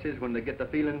Nederland, Texas, when they get the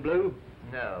feeling blue?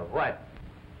 No, what?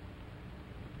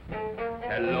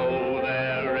 Hello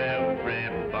there,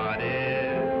 everybody.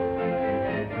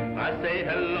 I say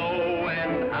hello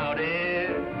and howdy.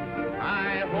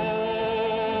 I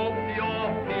hope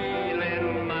you're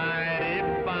feeling mighty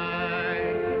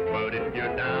fine. But if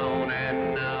you're down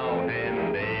and out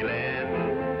and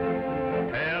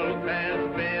ailing, health has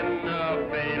been a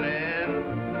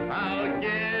failing, I'll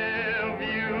give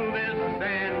you this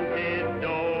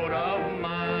antidote of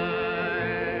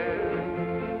mine.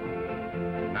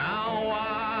 Now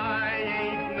I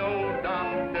ain't no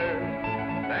doctor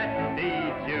that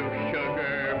needs you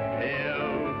sugar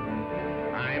pills.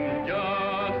 I'm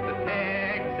just a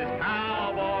Texas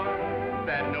cowboy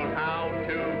that knows how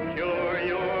to cure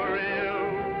your ill.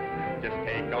 Just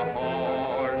take a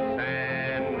horse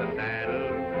and a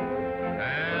saddle,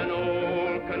 an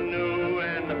old canoe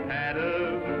and a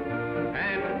paddle,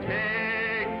 and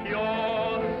take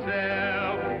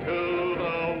yourself to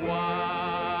the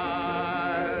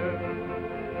wild.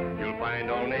 You'll find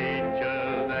all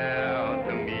nature there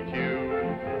to meet you.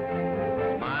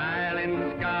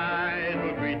 Smiling skies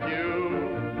will greet you.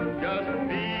 Just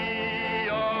be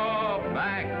your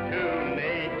back to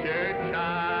nature,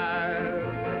 child.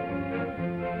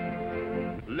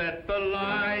 Let the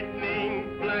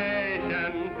lightning flash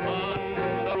and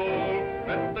thunder roll.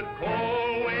 Let the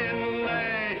cold wind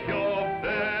lash your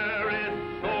very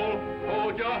soul.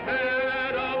 Hold your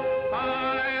head up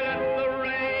high, let the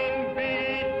rain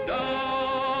beat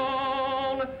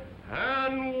down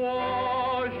and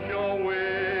wash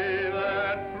away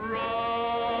that frown.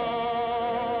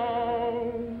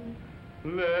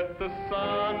 Let the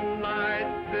sunlight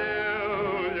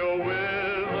fill your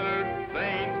withered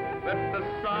veins. Let the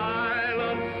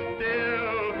silence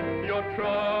still your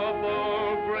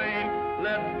troubled brain.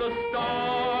 Let the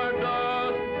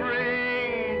stardust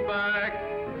bring back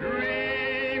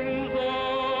dreams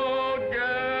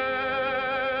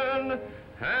again,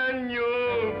 and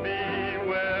you'll be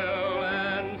well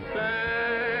and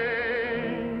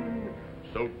sane.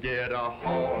 So get a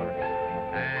horse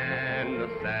and a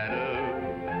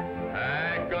saddle,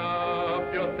 pack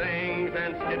up your things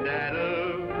and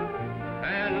skedaddle,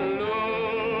 and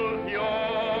lose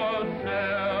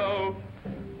yourself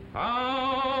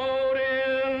out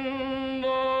in the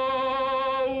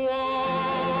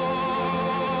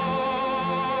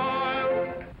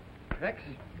wild. Tex,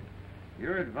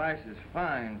 your advice is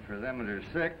fine for them that are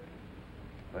sick,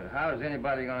 but how's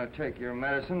anybody going to take your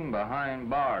medicine behind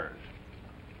bars?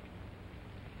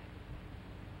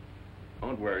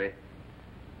 Don't worry.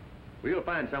 We'll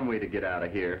find some way to get out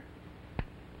of here.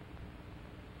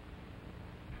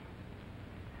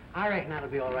 I reckon that'll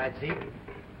be all right, Zeke.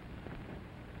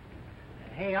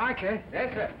 Hey, Archer.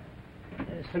 Yes, sir.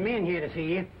 Some men here to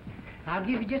see you. I'll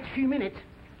give you just a few minutes.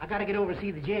 I gotta get over and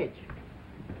see the judge.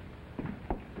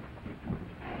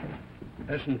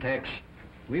 Listen, Tex,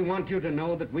 we want you to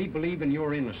know that we believe in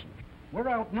your innocence. We're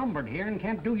outnumbered here and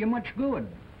can't do you much good.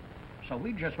 So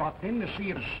we just dropped in to see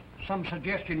if there's some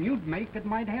suggestion you'd make that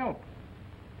might help.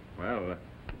 Well,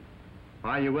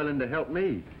 why are you willing to help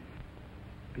me?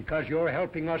 Because you're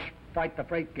helping us fight the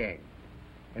freight gang.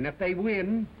 And if they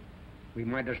win, we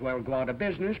might as well go out of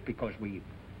business because we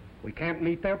can't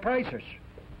meet their prices.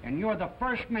 And you're the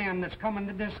first man that's come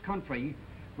into this country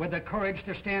with the courage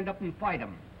to stand up and fight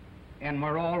them. And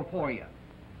we're all for you.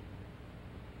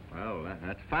 Well,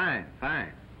 that's fine,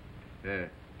 fine.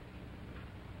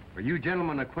 Are you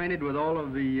gentlemen acquainted with all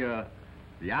of the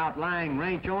outlying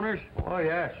ranch owners? Oh,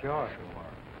 yeah, sure.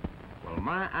 Well,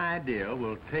 my idea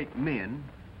will take men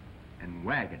and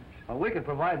wagons. Well, we can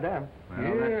provide them.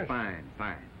 Well, that's fine,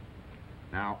 fine.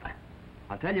 Now,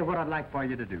 I'll tell you what I'd like for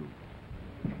you to do.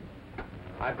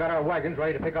 I've got our wagons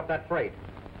ready to pick up that freight.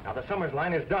 Now, the Summers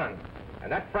line is done,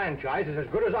 and that franchise is as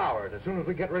good as ours as soon as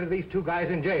we get rid of these two guys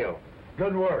in jail.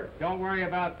 Good word. Don't worry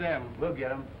about them. We'll get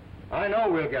them. I know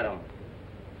we'll get them.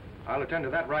 I'll attend to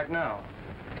that right now.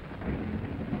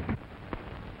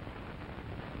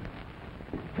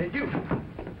 Hey, Duke,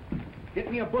 get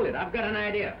me a bullet. I've got an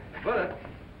idea. Bullet?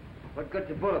 What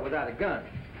good's a bullet without a gun?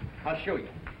 I'll show you.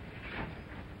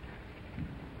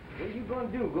 What are you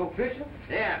going to do, go fishing?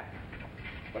 Yeah,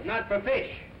 but not for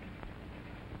fish.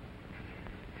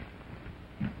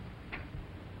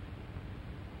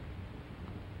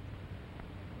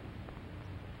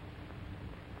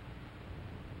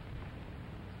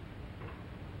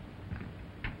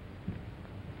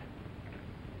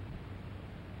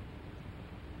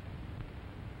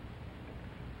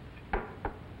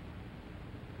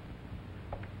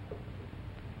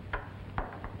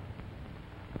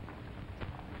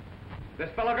 This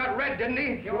fellow got red, didn't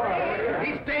he? Sure.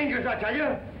 He's dangerous, I tell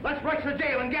you. Let's rush the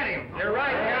jail and get him. You're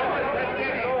right, Calvin. Let's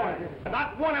get him.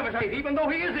 Not one of us is safe, even though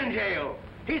he is in jail.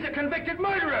 He's a convicted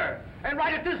murderer. And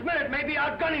right at this minute may be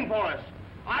out gunning for us.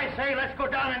 I say let's go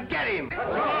down and get him.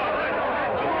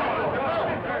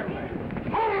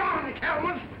 Hold on,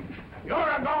 Calvin.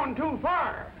 You're going too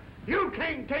far. You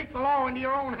can't take the law into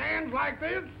your own hands like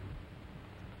this.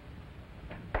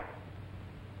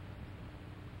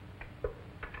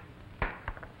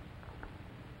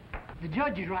 The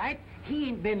judge is right. He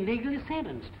ain't been legally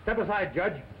sentenced. Step aside,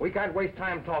 Judge. We can't waste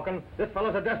time talking. This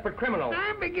fellow's a desperate criminal.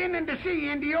 I'm beginning to see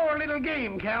into your little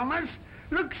game, Calmus.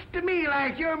 Looks to me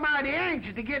like you're mighty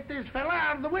anxious to get this fella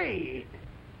out of the way.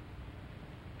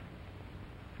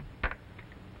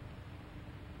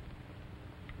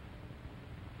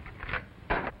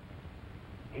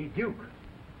 Hey, Duke.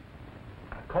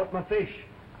 I caught my fish.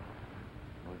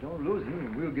 Well, don't lose him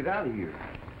and we'll get out of here.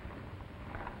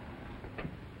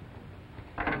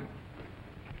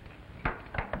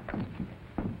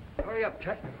 Hurry up,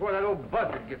 Chet, before that old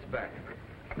buzzard gets back.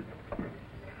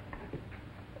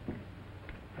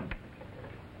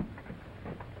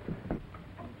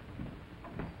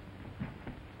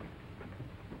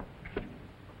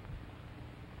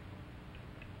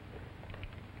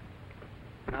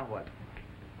 Now what?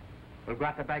 We'll go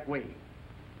out the back way,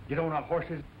 get on our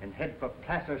horses, and head for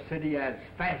Placer City as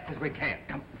fast as we can.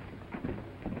 Come.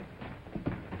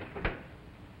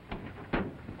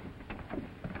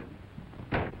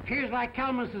 Appears like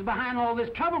Calmus is behind all this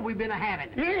trouble we've been having.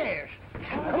 Yes.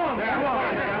 Come on, man.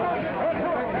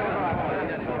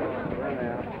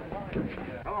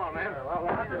 Come on, man.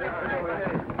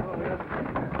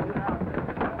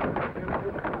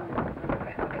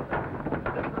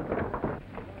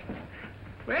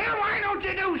 Well, why don't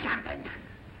you do something?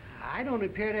 I don't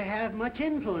appear to have much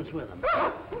influence with them.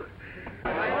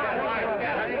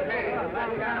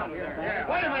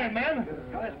 Wait a minute, men.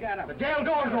 The jail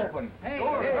door's open. Hey, the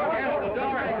door.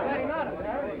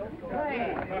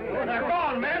 They're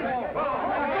gone, men. They're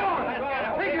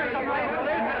gone. Figure somebody.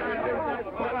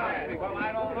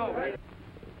 I don't know.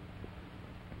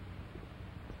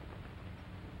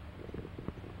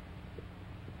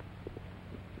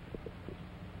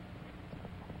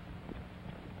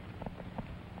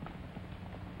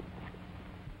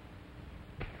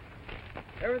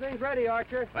 Everything's ready,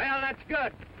 Archer. Well, that's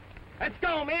good. Let's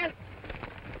go, man.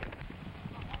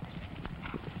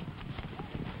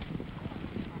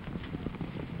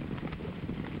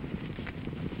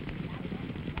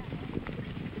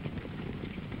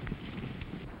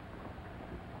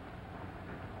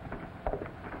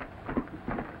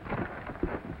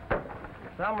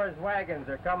 Summers' wagons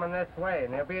are coming this way,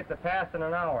 and they'll be at the pass in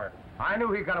an hour. I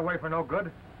knew he got away for no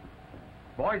good.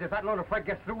 Boys, if that load of freight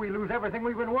gets through, we lose everything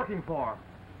we've been working for.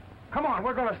 Come on,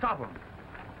 we're going to stop him.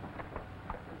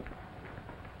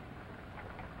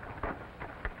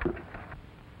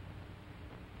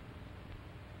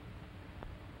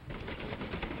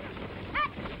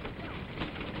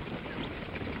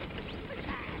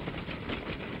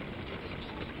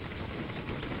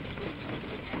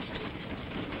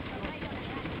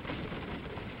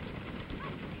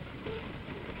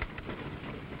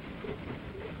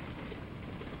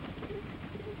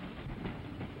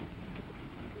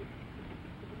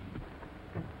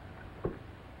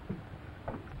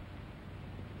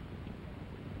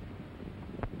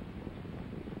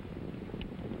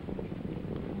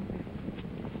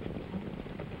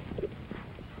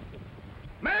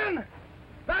 Men,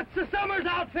 that's the Summers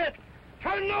outfit.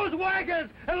 Turn those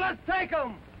wagons and let's take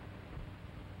them.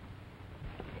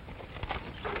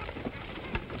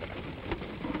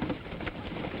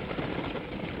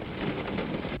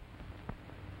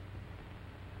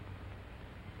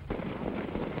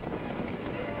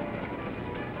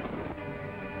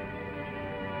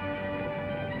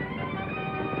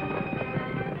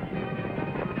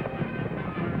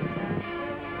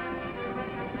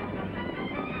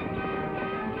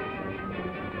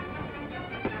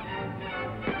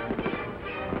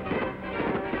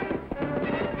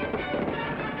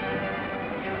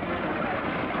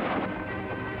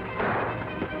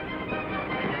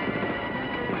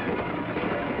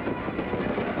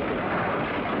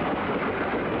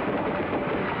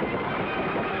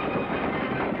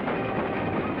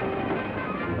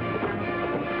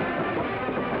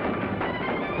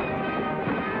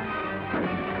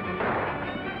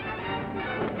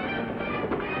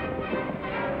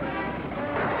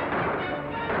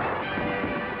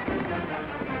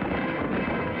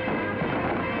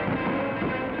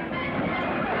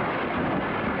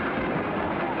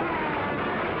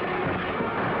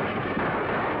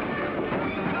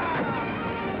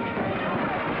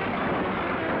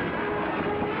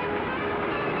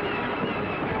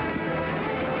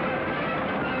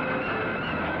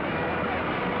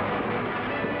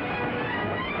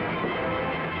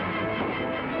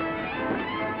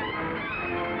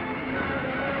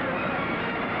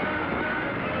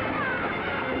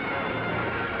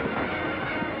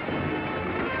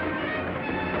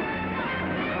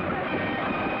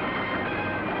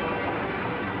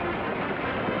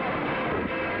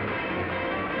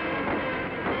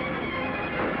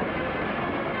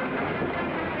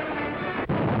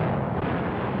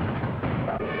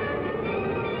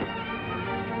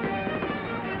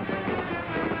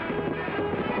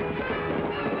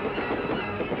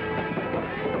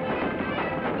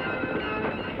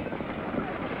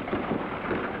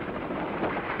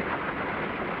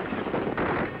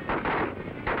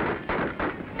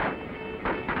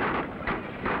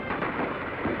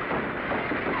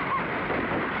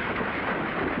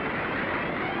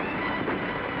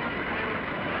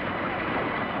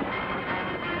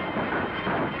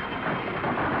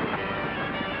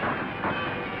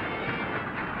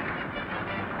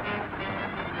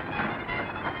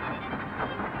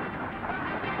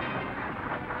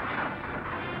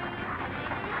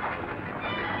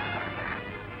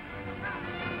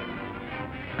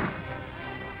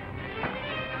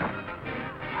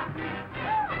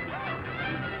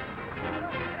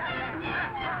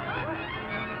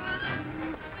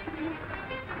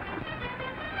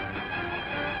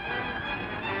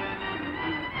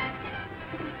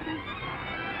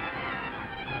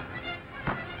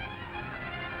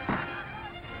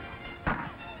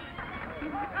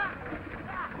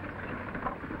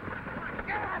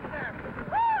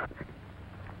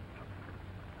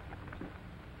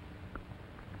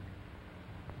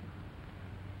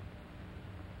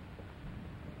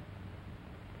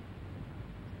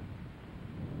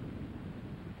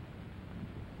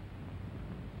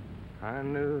 I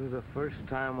knew the first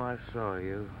time I saw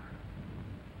you,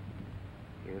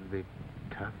 you'd be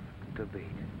tough to beat.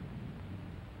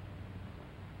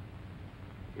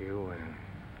 You win.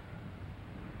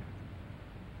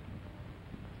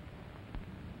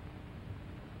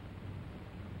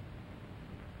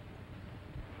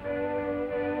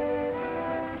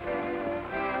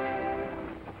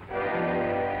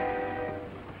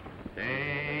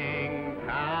 Sing,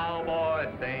 cowboy,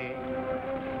 sing,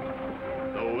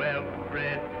 though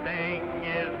everything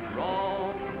is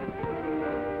wrong.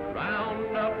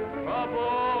 Round up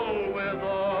trouble with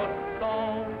a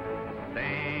song.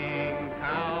 Sing,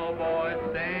 cowboy,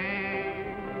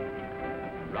 sing,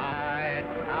 ride,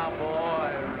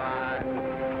 cowboy, ride.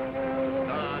 The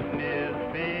sun is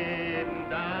beating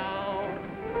down,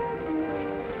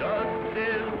 dust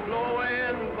is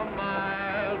blowing for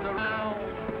miles around.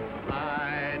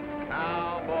 Ride,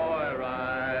 cowboy,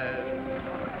 ride.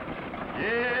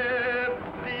 Yippee-yi-yi,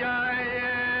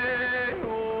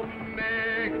 oh,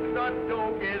 make the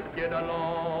donkeys get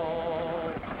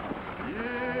along.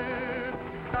 Yippee-yi-yi,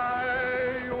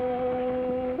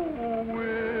 oh,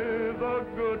 with a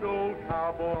good old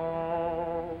cowboy.